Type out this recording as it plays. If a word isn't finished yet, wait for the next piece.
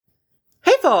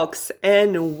Folks,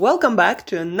 and welcome back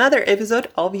to another episode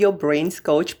of your Brains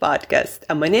Coach podcast.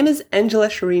 My name is Angela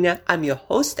Sharina. I'm your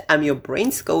host, I'm your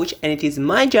Brains Coach, and it is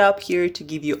my job here to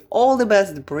give you all the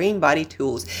best brain body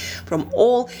tools from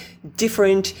all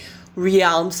different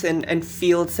realms and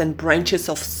fields and branches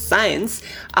of science,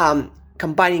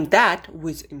 combining that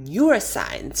with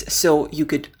neuroscience so you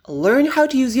could learn how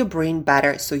to use your brain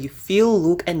better so you feel,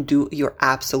 look, and do your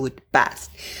absolute best.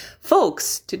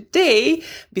 Folks, today,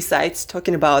 besides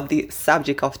talking about the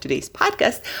subject of today's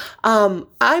podcast,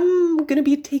 I'm going to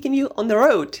be taking you on the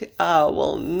road.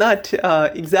 Not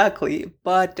exactly,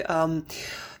 but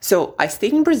so I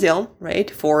stayed in Brazil, right,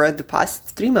 for the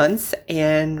past 3 months,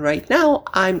 and right now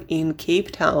I'm in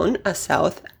Cape Town,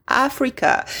 South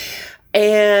Africa.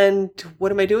 And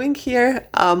what am I doing here?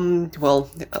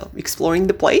 Exploring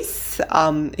the place,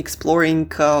 exploring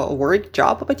work,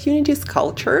 job opportunities,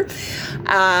 culture,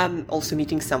 also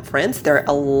meeting some friends. There are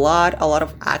a lot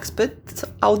of expats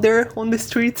out there on the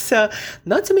streets.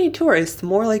 Not so many tourists,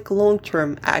 more like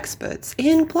long-term expats.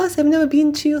 And plus, I've never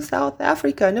been to South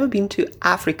Africa. I've never been to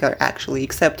Africa, actually,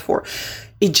 except for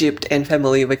Egypt and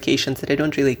family vacations that I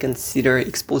don't really consider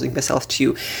exposing myself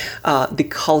to the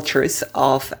cultures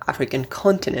of African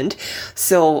continent.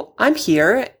 So I'm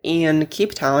here in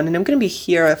Cape Town and I'm going to be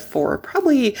here for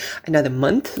probably another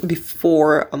month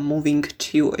before moving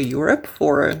to Europe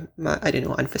for,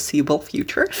 unforeseeable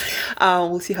future.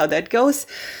 We'll see how that goes.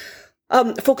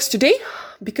 Folks, today,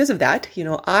 because of that,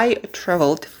 I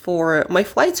traveled my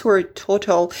flights were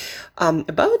total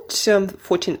about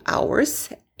 14 hours.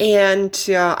 And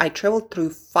I traveled through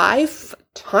 5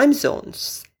 time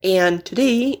zones. And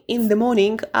today in the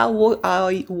morning, I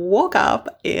woke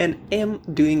up and am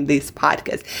doing this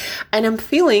podcast. And I'm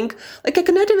feeling like I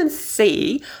cannot even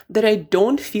say that I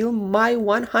don't feel my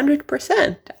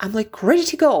 100%. I'm like ready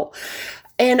to go.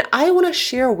 And I want to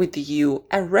share with you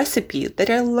a recipe that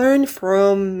I learned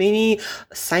from many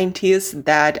scientists,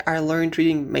 that I learned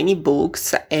reading many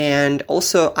books. And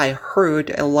also I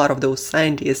heard a lot of those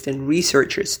scientists and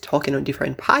researchers talking on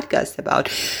different podcasts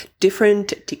about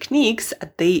different techniques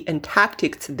and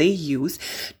tactics they use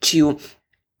to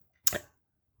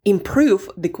improve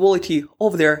the quality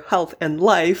of their health and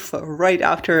life right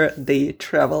after they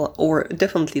travel, or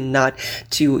definitely not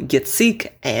to get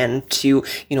sick and to,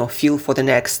 feel for the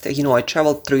next, I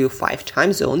traveled through 5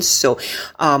 time zones. So,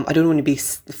 I don't want to be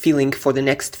feeling for the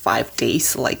next 5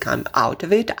 days like I'm out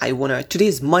of it. Today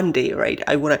is Monday, right?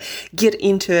 I want to get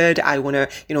into it. I want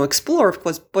to, explore, of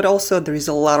course, but also there is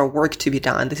a lot of work to be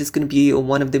done. This is going to be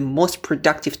one of the most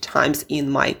productive times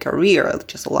in my career.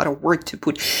 Just a lot of work to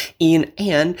put in,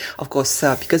 and of course,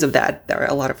 because of that, there are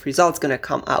a lot of results going to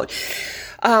come out.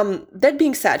 That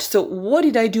being said, so what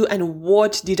did I do and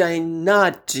what did I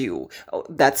not do?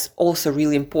 That's also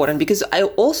really important, because I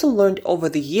also learned over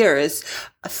the years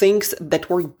things that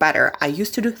work better. I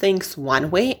used to do things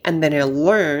one way, and then I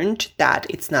learned that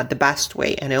it's not the best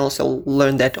way. And I also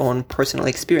learned that on personal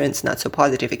experience, not so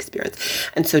positive experience.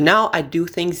 And so now I do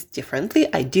things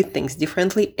differently. I did things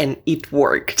differently and it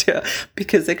worked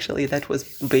because actually that was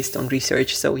based on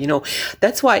research. So,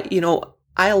 that's why,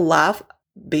 I love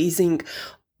basing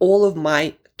all of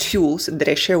my tools that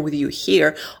I share with you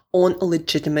here on a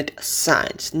legitimate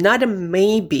science. Not a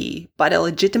maybe, but a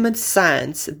legitimate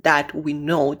science that we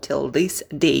know till this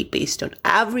day based on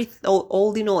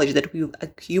all the knowledge that we've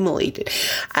accumulated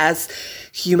as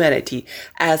humanity,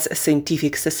 as a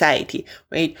scientific society,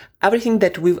 right? Everything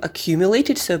that we've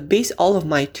accumulated. So base all of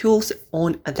my tools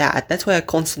on that. That's why I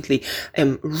constantly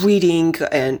am reading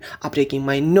and updating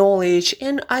my knowledge,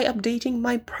 and I updating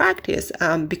my practice.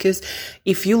 Because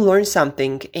if you learn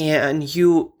something and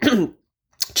you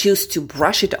choose to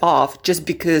brush it off just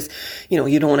because,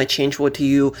 you don't want to change what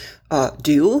you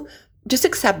do, just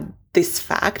accept this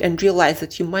fact and realize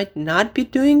that you might not be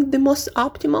doing the most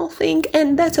optimal thing.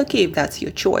 And that's okay if that's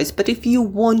your choice. But if you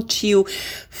want to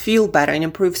feel better and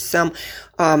improve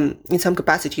in some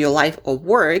capacity, your life or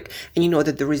work, and you know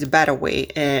that there is a better way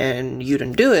and you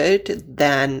don't do it,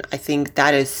 then I think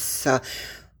that is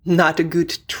not a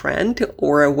good trend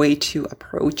or a way to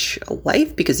approach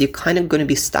life, because you're kind of going to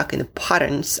be stuck in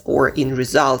patterns or in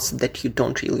results that you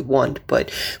don't really want,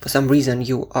 but for some reason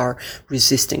you are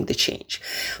resisting the change.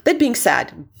 That being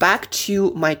said, back to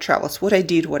my travels, what I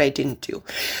did, what I didn't do.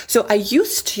 So I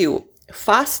used to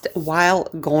fast while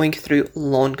going through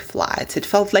long flights. It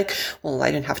felt like, well, I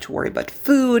don't have to worry about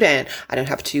food, and I don't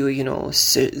have to,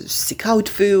 seek out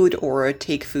food or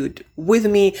take food with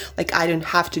me. Like, I don't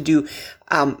have to do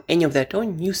any of that. Oh,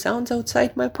 new sounds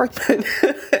outside my apartment.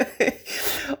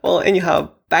 Well,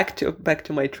 anyhow, back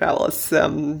to my travels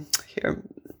here.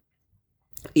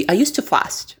 I used to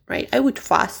fast, right? I would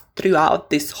fast throughout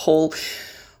this whole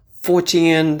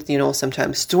 14,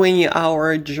 sometimes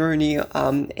 20-hour journey,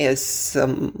 as,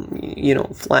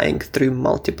 flying through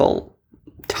multiple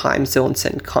time zones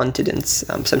and continents,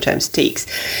 sometimes takes.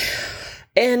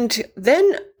 And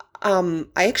then I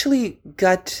actually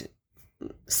got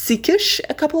sickish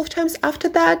a couple of times after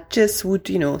that, just would,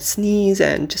 sneeze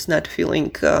and just not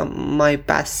feeling my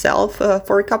best self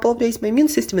for a couple of days. My immune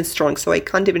system is strong, so I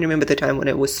can't even remember the time when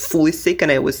I was fully sick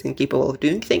and I was incapable of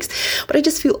doing things, but I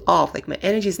just feel off, like my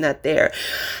energy is not there.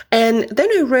 And then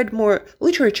I read more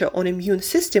literature on immune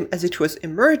system as it was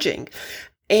emerging.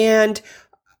 And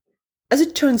as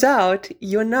it turns out,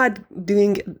 you're not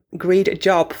doing a great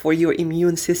job for your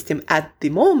immune system at the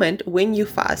moment when you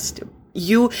fast.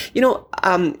 The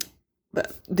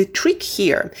trick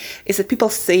here is that people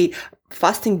say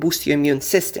fasting boosts your immune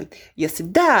system. Yes,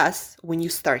 it does when you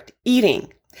start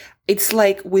eating. It's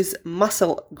like with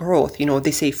muscle growth,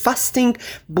 they say fasting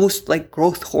boosts like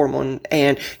growth hormone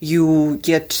and you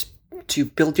get to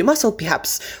build your muscle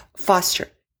perhaps faster.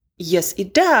 Yes,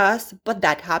 it does, but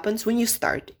that happens when you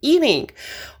start eating.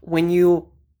 When you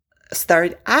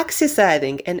start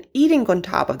exercising and eating on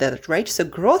top of that, right? So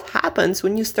growth happens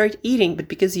when you start eating, but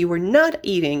because you were not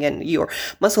eating and your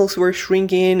muscles were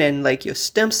shrinking and like your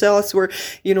stem cells were,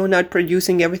 not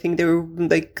producing everything they were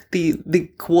like the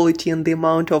quality and the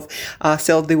amount of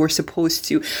cells they were supposed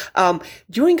to.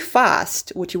 During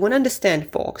fast, what you want to understand,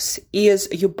 folks, is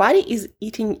your body is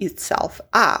eating itself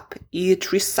up. It's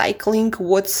recycling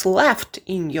what's left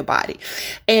in your body.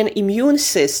 And immune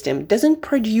system doesn't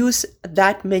produce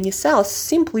that many cells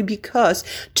simply because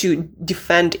to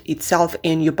defend itself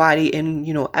and your body and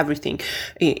everything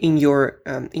in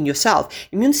yourself.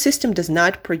 Immune system does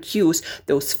not produce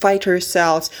those fighter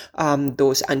cells,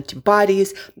 those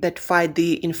antibodies that fight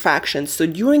the infection. So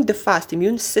during the fast,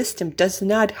 immune system does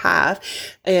not have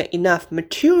enough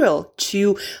material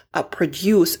to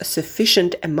produce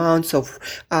sufficient amounts of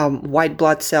white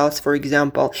blood cells, for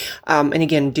example, and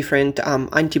again different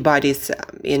antibodies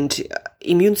and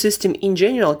immune system in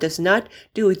general does not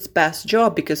do its best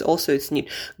job because also it's need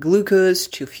glucose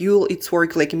to fuel its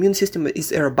work. Like immune system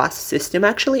is a robust system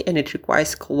actually, and it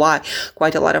requires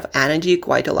quite a lot of energy,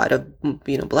 quite a lot of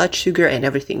blood sugar and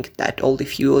everything that all the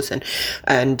fuels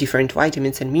and different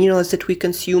vitamins and minerals that we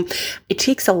consume. It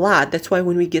takes a lot. That's why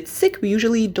when we get sick, we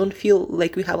usually don't feel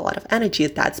like we have a lot of energy.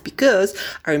 That's because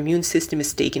our immune system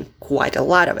is taking quite a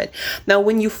lot of it. Now,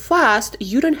 when you fast,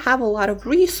 you don't have a lot of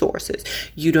resources.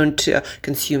 You don't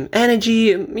consume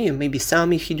energy, maybe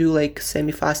some if you do like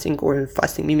semi-fasting or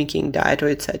fasting mimicking diet or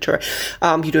etc.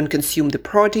 You don't consume the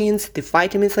proteins, the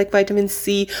vitamins like vitamin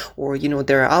C, or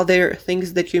there are other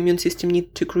things that your immune system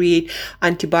needs to create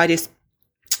antibodies.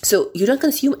 So you don't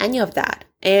consume any of that.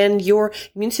 And your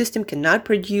immune system cannot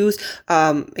produce,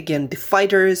 again, the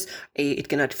fighters, it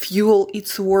cannot fuel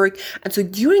its work. And so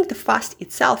during the fast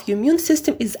itself, your immune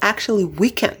system is actually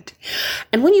weakened.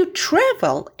 And when you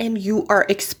travel and you are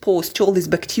exposed to all these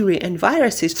bacteria and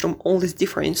viruses from all these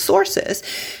different sources,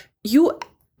 you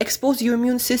expose your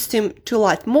immune system to a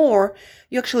lot more.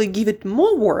 You actually give it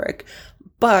more work,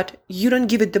 but you don't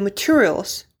give it the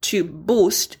materials to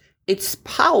boost its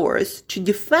powers to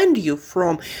defend you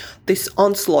from this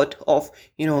onslaught of,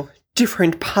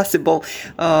 different possible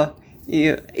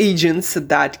agents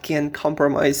that can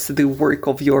compromise the work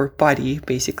of your body,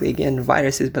 basically, again,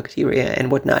 viruses, bacteria,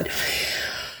 and whatnot.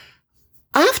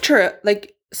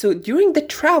 So during the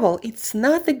travel, it's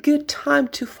not a good time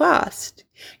to fast.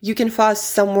 You can fast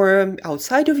somewhere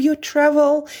outside of your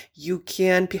travel. You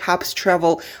can perhaps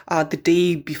travel the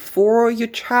day before you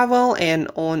travel and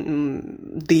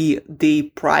on the day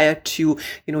prior to,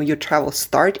 your travel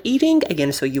start eating.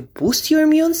 Again, so you boost your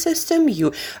immune system.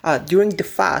 You, during the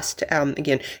fast,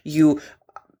 again, you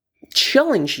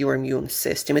challenge your immune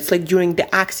system. It's like during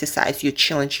the exercise, you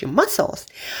challenge your muscles.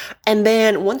 And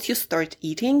then once you start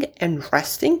eating and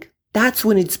resting, that's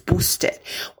when it's boosted.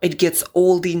 It gets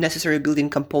all the necessary building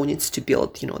components to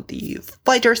build, the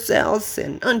fighter cells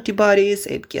and antibodies.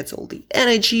 It gets all the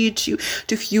energy to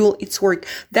fuel its work.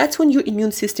 That's when your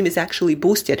immune system is actually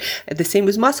boosted. The same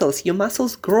with muscles. Your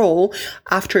muscles grow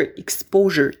after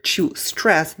exposure to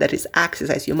stress, that is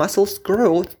exercise. Your muscles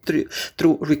grow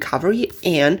through recovery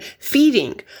and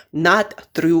feeding, not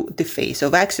through the phase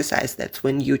of exercise. That's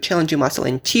when you challenge your muscle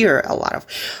and tear a lot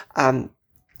of,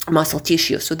 muscle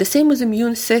tissue. So the same with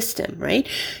immune system, right?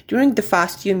 During the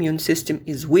fast, your immune system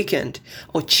is weakened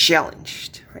or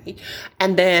challenged, right?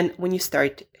 And then when you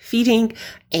start feeding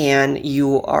and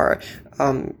you are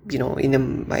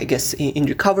in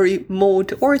recovery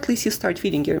mode, or at least you start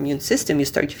feeding your immune system, you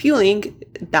start feeling,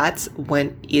 that's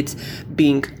when it's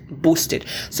being boosted.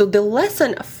 So the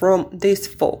lesson from these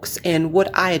folks and what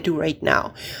I do right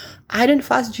now, I don't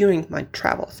fast during my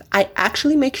travels. I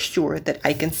actually make sure that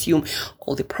I consume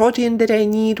all the protein that I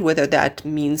need, whether that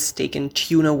means taking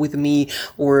tuna with me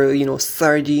or,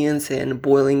 sardines and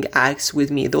boiling eggs with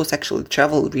me. Those actually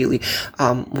travel really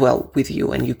well with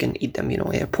you, and you can eat them, in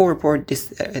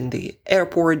the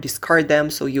airport, discard them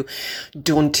so you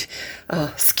don't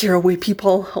scare away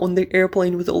people on the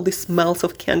airplane with all the smells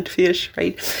of canned fish,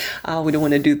 right? We don't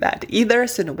want to do that either,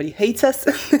 so nobody hates us.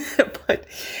 But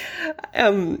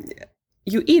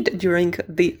you eat during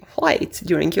the flights,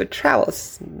 during your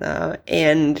travels,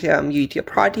 and you eat your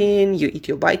protein, you eat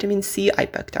your vitamin C. I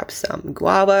picked up some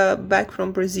guava back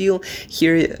from Brazil.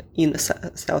 Here in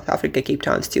South Africa, Cape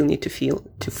Town, still need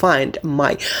to find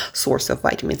my source of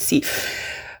vitamin C.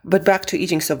 But back to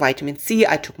eating some vitamin C,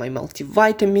 I took my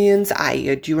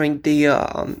multivitamins. During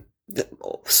the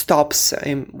stops,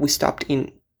 we stopped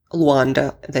in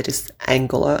Luanda, that is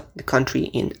Angola, the country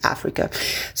in Africa.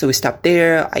 So we stopped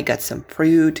there. I got some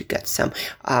fruit, got some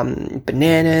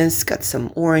bananas, got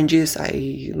some oranges.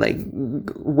 I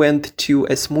went to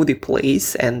a smoothie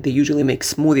place, and they usually make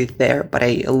smoothies there, but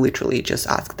I literally just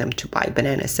asked them to buy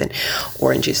bananas and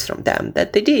oranges from them.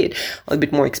 That they did. A little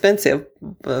bit more expensive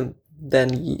than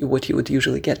what you would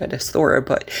usually get at a store,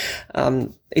 but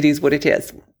it is what it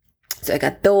is. So I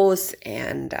got those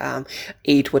and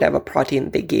ate whatever protein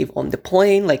they gave on the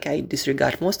plane. I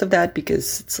disregard most of that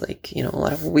because it's a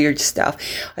lot of weird stuff.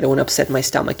 I don't want to upset my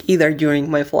stomach either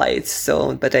during my flights.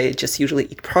 But I just usually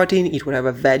eat protein, eat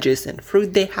whatever veggies and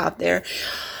fruit they have there.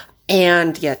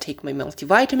 And take my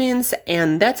multivitamins,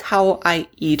 and that's how I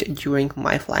eat during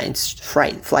my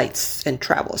flights and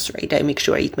travels, right? I make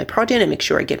sure I eat my protein, I make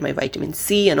sure I get my vitamin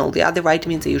C and all the other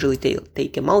vitamins. I usually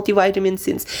take a multivitamin,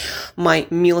 since my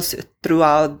meals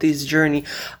throughout this journey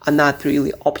are not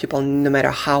really optimal, no matter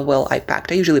how well I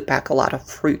packed. I usually pack a lot of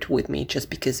fruit with me just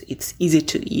because it's easy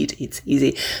to eat, it's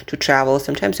easy to travel.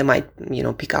 Sometimes I might,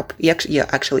 pick up,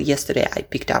 actually yesterday I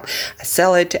picked up a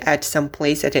salad at some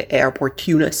place at the airport,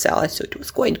 tuna salad. So it was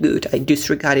quite good. I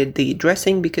disregarded the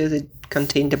dressing because it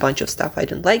contained a bunch of stuff I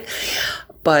didn't like.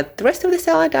 But the rest of the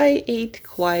salad I ate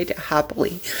quite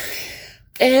happily.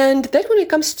 And that when it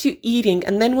comes to eating.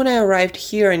 And then when I arrived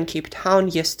here in Cape Town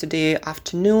yesterday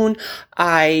afternoon,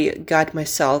 I got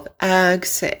myself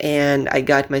eggs and I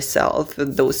got myself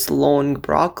those long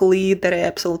broccoli that I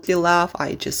absolutely love.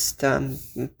 I just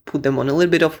put them on a little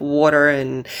bit of water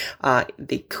and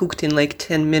they cooked in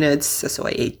 10 minutes. So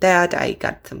I ate that. I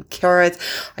got some carrots.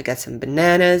 I got some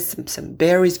bananas, some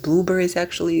berries, blueberries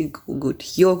actually, good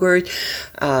yogurt.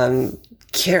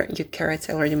 Carrots,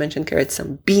 I already mentioned carrots,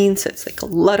 some beans. It's a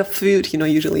lot of food,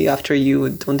 usually after you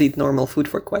don't eat normal food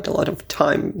for quite a lot of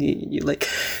time, you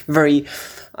very,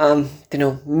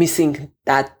 missing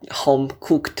that home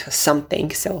cooked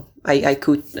something. So I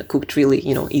cooked really,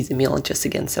 easy meal, just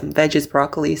again, some veggies,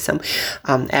 broccoli, some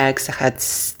eggs. I had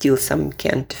still some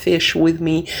canned fish with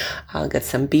me. I got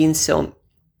some beans. So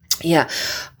yeah,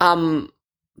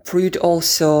 fruit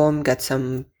also, got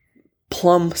some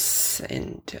plums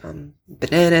and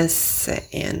bananas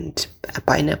and a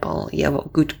pineapple.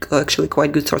 Actually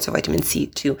quite good source of vitamin C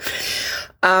too.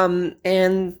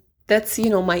 And that's,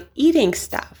 my eating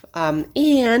stuff. And,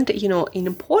 an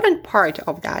important part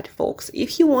of that, folks,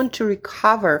 if you want to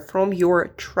recover from your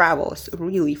travels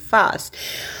really fast,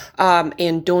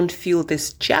 and don't feel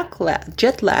this jet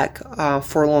lag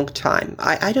for a long time.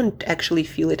 I don't actually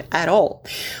feel it at all.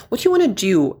 What you want to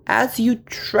do as you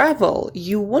travel,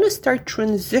 you want to start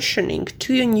transitioning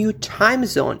to a new time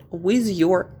zone with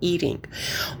your eating.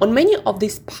 On many of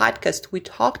these podcasts, we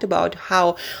talked about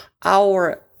how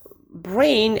our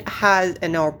brain has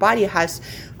and our body has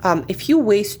a few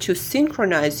ways to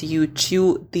synchronize you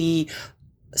to the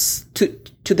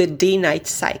day-night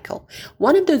cycle.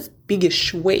 One of those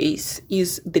biggest ways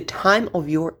is the time of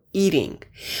your eating.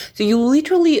 So you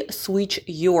literally switch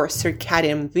your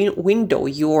circadian window,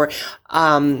 your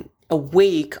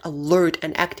awake, alert,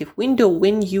 and active window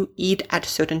when you eat at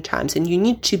certain times. And you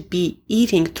need to be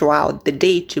eating throughout the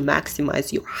day to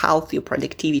maximize your health, your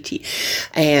productivity,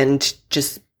 and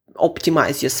just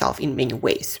optimize yourself in many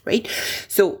ways, right?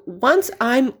 So once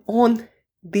I'm on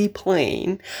the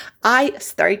plane, I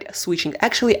start switching.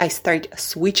 Actually, I start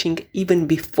switching even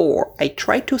before. I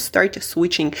try to start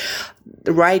switching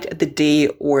right the day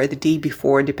or the day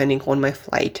before, depending on my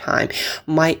flight time,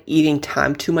 my eating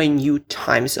time to my new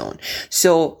time zone.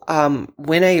 So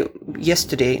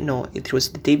it was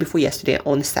the day before yesterday,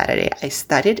 on Saturday, I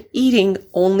started eating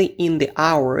only in the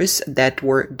hours that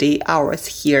were day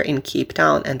hours here in Cape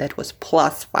Town, and that was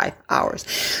plus 5 hours.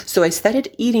 So I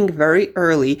started eating very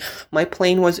early. My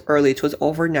plane was early. It was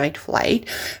overnight flight.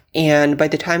 And by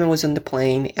the time I was on the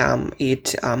plane,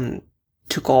 it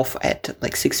took off at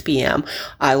like 6 p.m.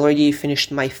 I already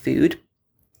finished my food.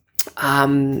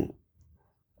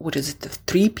 What is it,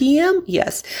 3 p.m.?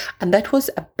 Yes. And that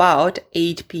was about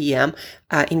 8 p.m.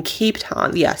 In Cape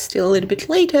Town. Yeah, still a little bit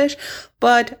late-ish,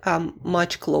 but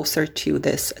much closer to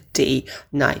this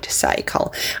day-night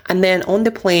cycle. And then on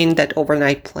the plane, that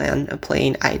overnight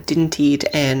plane, I didn't eat.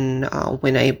 And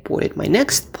when I boarded my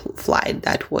next flight,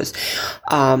 that was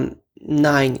 9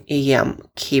 a.m.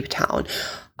 Cape Town,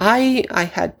 I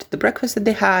had the breakfast that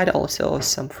they had, also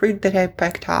some fruit that I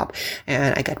picked up,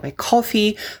 and I got my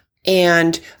coffee.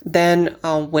 And then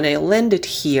when I landed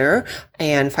here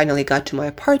and finally got to my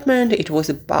apartment, it was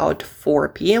about 4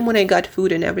 p.m. when I got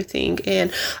food and everything.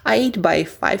 And I ate by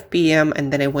 5 p.m.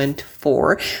 and then I went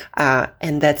for,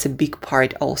 and that's a big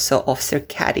part also of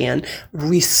circadian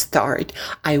restart.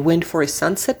 I went for a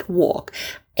sunset walk.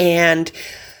 And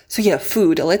so yeah,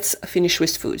 food. Let's finish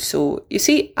with food. So you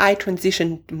see, I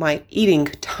transitioned my eating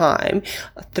time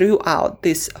throughout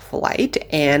this flight,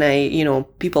 and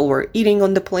people were eating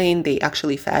on the plane. They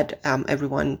actually fed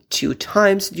everyone 2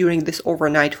 times during this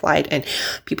overnight flight, and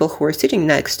people who were sitting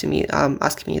next to me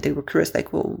asked me, they were curious,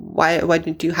 like, well, why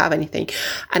didn't you have anything?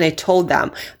 And I told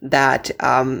them that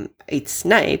it's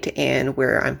night, and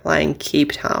where I'm flying,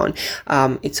 Cape Town,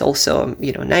 it's also,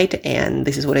 night, and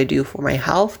this is what I do for my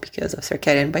health because of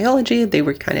circadian biology. They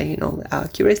were kind of,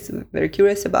 very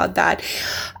curious about that.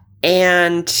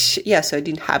 And yeah, so I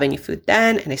didn't have any food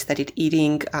then, and I started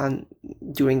eating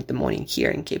during the morning here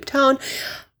in Cape Town,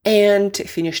 and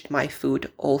finished my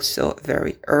food also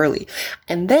very early.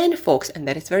 And then, folks, and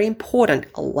that is very important,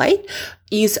 light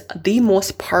is the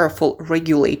most powerful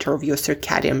regulator of your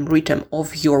circadian rhythm,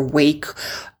 of your wake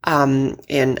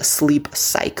and sleep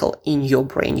cycle in your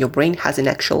brain. Your brain has an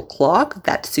actual clock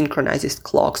that synchronizes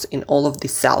clocks in all of the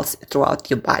cells throughout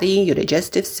your body, your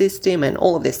digestive system, and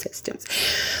all of the systems.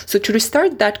 So to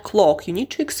restart that clock, you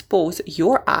need to expose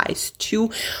your eyes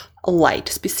to light,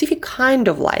 specific kind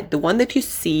of light, the one that you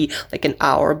see like an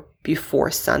hour before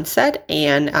sunset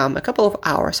and a couple of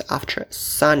hours after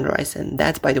sunrise. And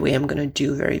that's, by the way, I'm going to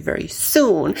do very, very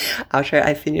soon after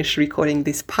I finish recording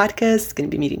this podcast. Going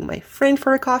to be meeting my friend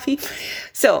for a coffee.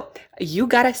 So you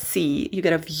gotta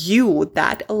view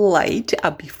that light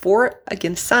before,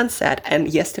 again, sunset. And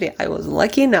yesterday I was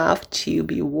lucky enough to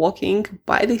be walking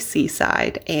by the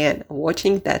seaside and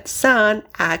watching that sun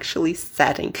actually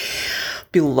setting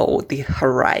below the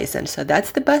horizon. So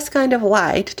that's the best kind of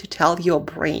light to tell your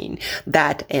brain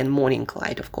that, and morning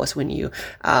light, of course, when you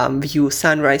view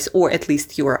sunrise, or at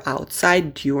least you're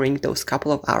outside during those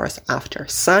couple of hours after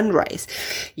sunrise.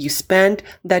 You spend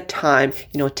that time,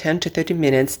 10 to 30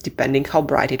 minutes, depending how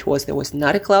bright it was. There was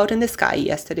not a cloud in the sky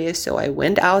yesterday, so I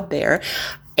went out there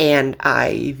and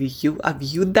I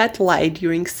viewed that light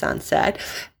during sunset,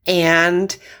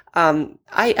 and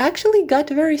I actually got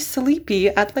very sleepy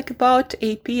at like about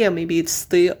 8 p.m. Maybe it's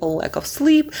the lack of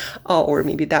sleep, or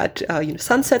maybe that,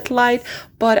 sunset light.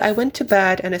 But I went to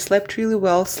bed and I slept really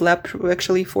well, slept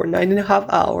actually for 9.5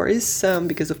 hours,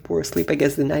 because of poor sleep, I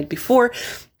guess, the night before.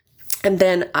 And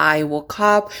then I woke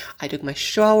up, I took my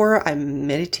shower, I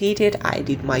meditated, I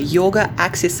did my yoga.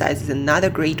 Exercise is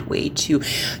another great way to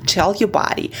tell your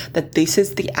body that this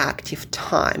is the active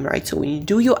time, right? So when you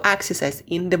do your exercise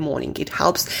in the morning, it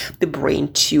helps the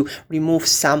brain to remove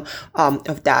some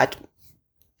of that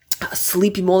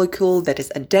sleepy molecule that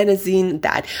is adenosine,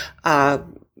 that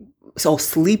so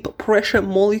sleep pressure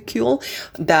molecule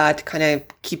that kind of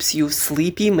keeps you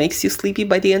sleepy, makes you sleepy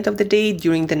by the end of the day.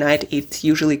 During the night, it's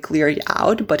usually cleared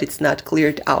out, but it's not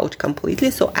cleared out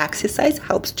completely. So exercise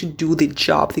helps to do the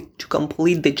job, to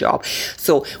complete the job.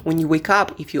 So when you wake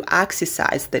up, if you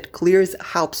exercise, that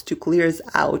helps to clear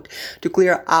out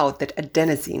that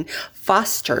adenosine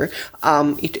faster.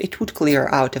 It would clear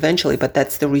out eventually, but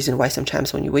that's the reason why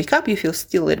sometimes when you wake up, you feel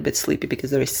still a little bit sleepy,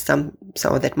 because there is some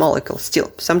of that molecule still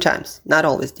sometimes. Not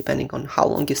always, depending on how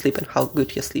long you sleep and how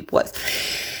good your sleep was.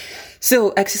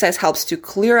 So exercise helps to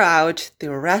clear out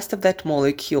the rest of that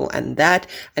molecule and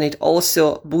it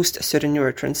also boosts certain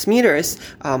neurotransmitters,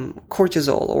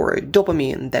 cortisol or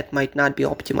dopamine, that might not be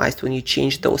optimized when you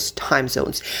change those time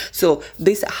zones. So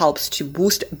this helps to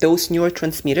boost those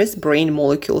neurotransmitters, brain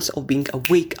molecules of being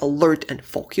awake, alert, and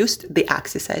focused, the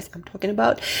exercise I'm talking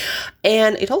about.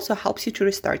 And it also helps you to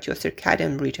restart your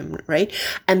circadian rhythm, right?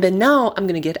 And then now I'm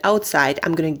going to get outside.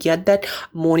 I'm going to get that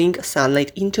morning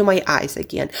sunlight into my eyes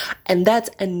again. And that's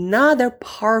another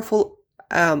powerful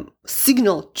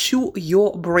signal to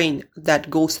your brain that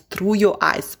goes through your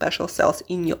eyes, special cells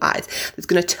in your eyes. It's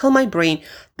going to tell my brain,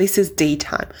 this is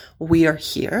daytime. We are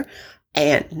here.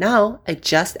 And now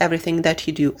adjust everything that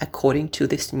you do according to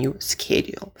this new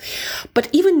schedule. But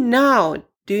even now,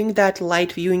 doing that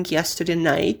light viewing yesterday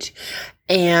night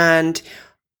and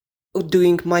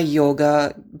doing my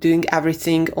yoga, doing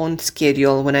everything on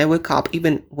schedule when I wake up,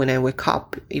 even when I wake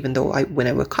up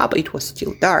it was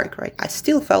still dark, right? I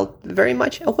still felt very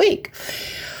much awake.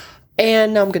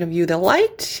 And I'm going to view the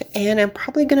light and I'm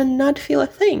probably going to not feel a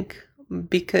thing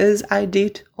because I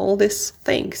did all these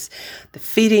things. The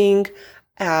feeding,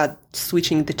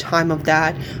 switching the time of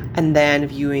that, and then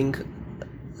viewing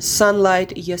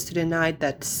sunlight yesterday night,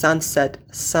 that sunset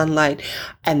sunlight,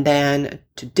 and then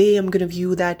today I'm gonna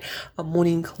view that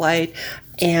morning light.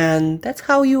 And that's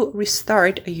how you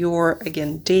restart your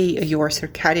day, your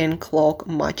circadian clock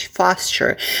much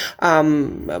faster.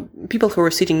 People who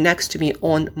were sitting next to me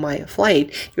on my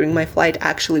flight, during my flight,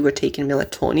 actually were taking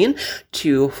melatonin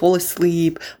to fall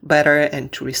asleep better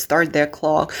and to restart their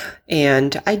clock.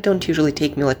 And I don't usually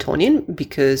take melatonin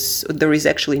because there is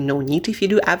actually no need if you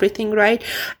do everything right.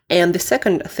 And the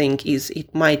second thing is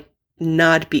it might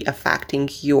not be affecting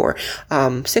your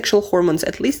sexual hormones,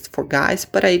 at least for guys,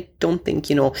 but I don't think,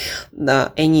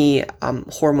 any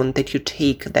hormone that you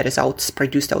take that is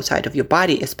produced outside of your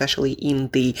body, especially in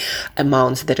the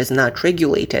amounts that is not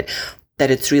regulated,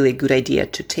 that it's really a good idea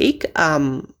to take,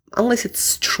 unless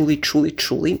it's truly, truly,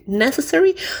 truly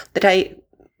necessary, that I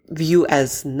view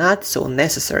as not so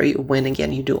necessary when,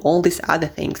 again, you do all these other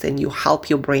things and you help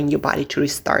your brain, your body to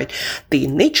restart the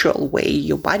natural way.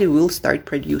 Your body will start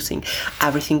producing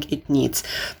everything it needs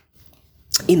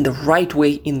in the right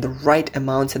way, in the right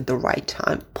amounts at the right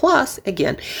time. Plus,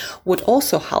 again, what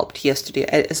also helped yesterday,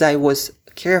 as I was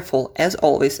careful as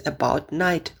always about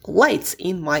night lights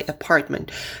in my apartment.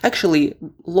 Actually,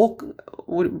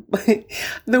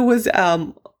 there was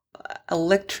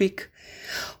electric.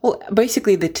 Well,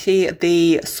 basically,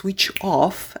 they switch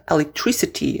off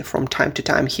electricity from time to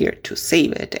time here to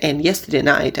save it. And yesterday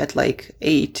night at like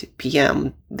 8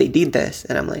 p.m., they did this.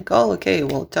 And I'm like, oh, okay,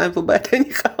 well, time for bed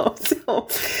anyhow. So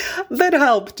that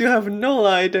helped to have no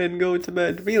light and go to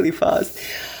bed really fast.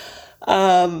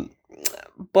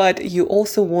 But you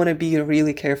also want to be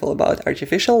really careful about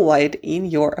artificial light in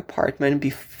your apartment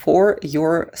before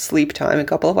your sleep time, a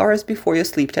couple of hours before your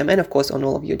sleep time. And of course, on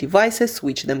all of your devices,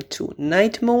 switch them to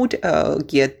night mode,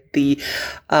 get the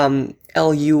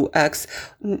LUX,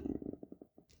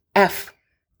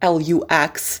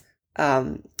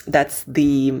 that's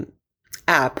the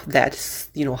app that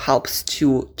helps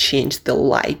to change the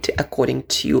light according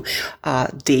to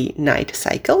day-night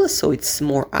cycle, so it's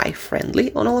more eye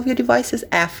friendly on all of your devices.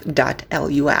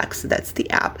 F.lux, that's the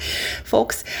app,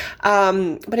 folks.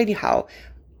 But anyhow,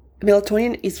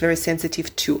 melatonin is very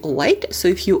sensitive to light, so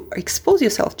if you expose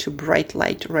yourself to bright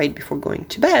light right before going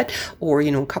to bed, or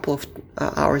a couple of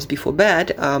hours before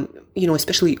bed,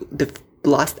 especially the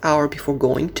last hour before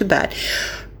going to bed,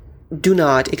 do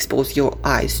not expose your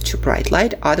eyes to bright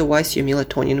light, otherwise your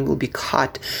melatonin will be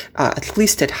cut at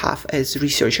least at half, as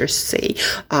researchers say,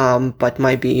 but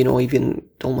might be, even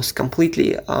almost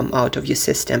completely out of your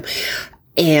system.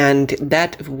 And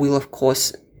that will, of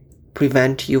course,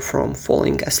 prevent you from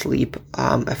falling asleep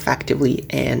effectively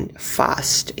and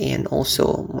fast, and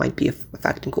also might be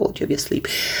affecting quality of your sleep.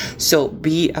 So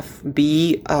be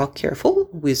careful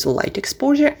with light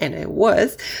exposure, and I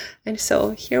was. And so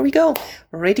here we go,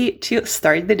 ready to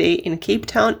start the day in Cape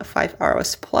Town, 5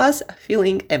 hours plus,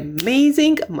 feeling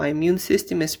amazing. My immune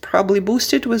system is probably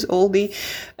boosted with all the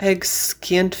eggs,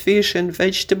 canned fish, and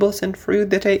vegetables and fruit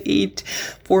that I ate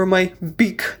for my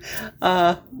big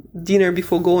dinner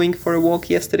before going for a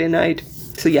walk yesterday night.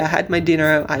 So yeah, I had my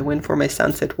dinner, I went for my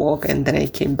sunset walk, and then I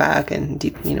came back and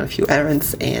did, a few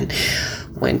errands and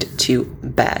went to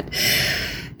bed.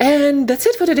 And that's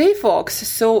it for today, folks.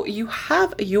 So you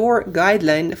have your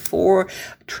guideline for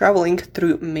traveling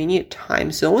through many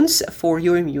time zones for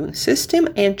your immune system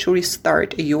and to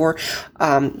restart your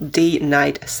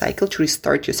day-night cycle, to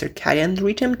restart your circadian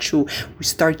rhythm, to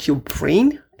restart your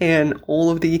brain and all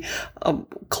of the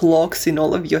clocks in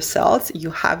all of your cells.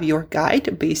 You have your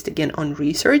guide based again on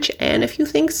research and a few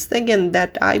things again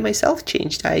that I myself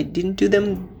changed. I didn't do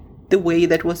them the way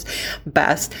that was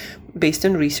best based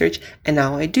on research, and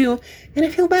now I do, and I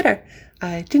feel better.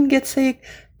 I didn't get sick,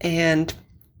 and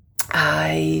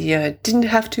I didn't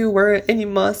have to wear any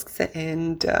masks,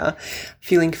 and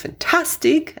feeling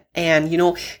fantastic. And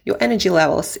your energy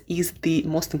levels is the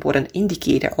most important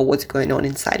indicator of what's going on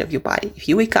inside of your body. If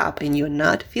you wake up and you're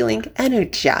not feeling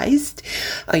energized,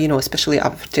 especially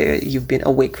after you've been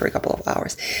awake for a couple of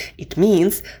hours, it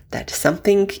means that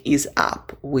something is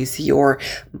up with your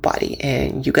body,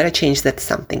 and you gotta change that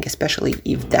something, especially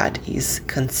if that is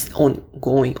on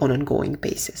an ongoing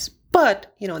basis.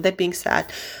 But that being said,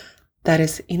 that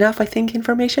is enough, I think,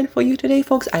 information for you today,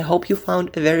 folks. I hope you found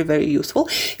it very, very useful.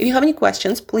 If you have any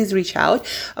questions, please reach out,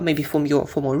 maybe for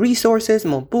more resources,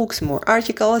 more books, more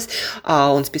articles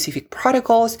on specific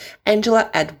protocols.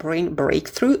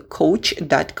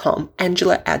 Angela@brainbreakthroughcoach.com.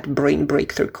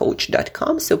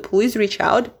 Angela@brainbreakthroughcoach.com. So please reach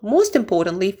out. Most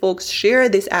importantly, folks, share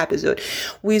this episode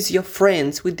with your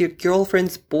friends, with your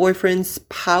girlfriends, boyfriends,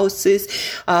 spouses,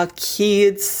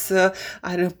 kids,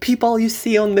 people you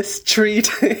see on the street.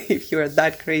 If you're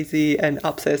that crazy and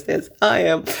obsessed as I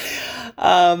am.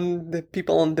 The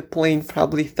people on the plane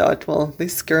probably thought, well,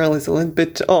 this girl is a little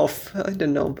bit off. I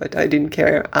don't know, but I didn't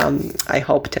care. I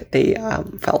hoped they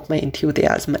felt my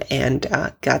enthusiasm and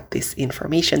got this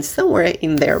information somewhere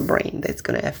in their brain that's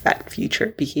going to affect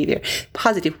future behavior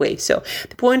positive way. So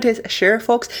the point is, share,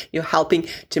 folks. You're helping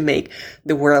to make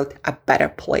the world a better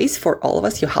place for all of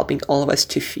us. You're helping all of us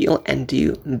to feel and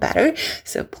do better.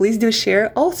 So please do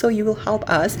share. Also, you will help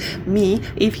me,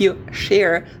 if you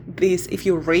share this, if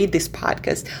you rate this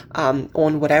podcast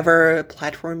on whatever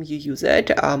platform you use it.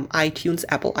 iTunes,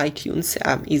 Apple iTunes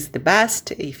is the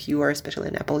best. If you are especially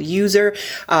an Apple user,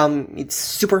 it's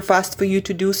super fast for you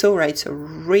to do so, right? So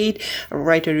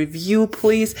write a review,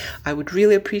 please. I would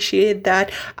really appreciate that.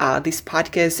 This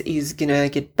podcast is gonna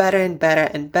get better and better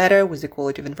and better with the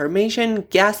quality of information,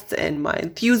 guests, and my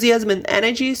enthusiasm and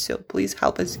energy. So please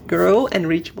help us grow and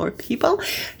reach more people.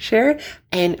 Share.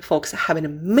 And folks, have an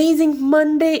amazing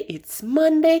Monday. It's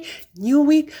Monday, new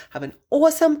week. Have an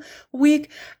awesome week.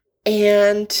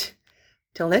 And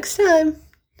till next time,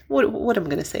 what am I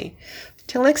going to say?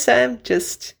 Till next time,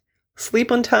 just sleep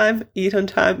on time, eat on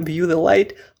time, view the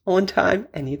light on time,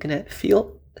 and you're going to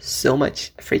feel so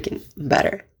much freaking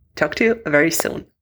better. Talk to you very soon.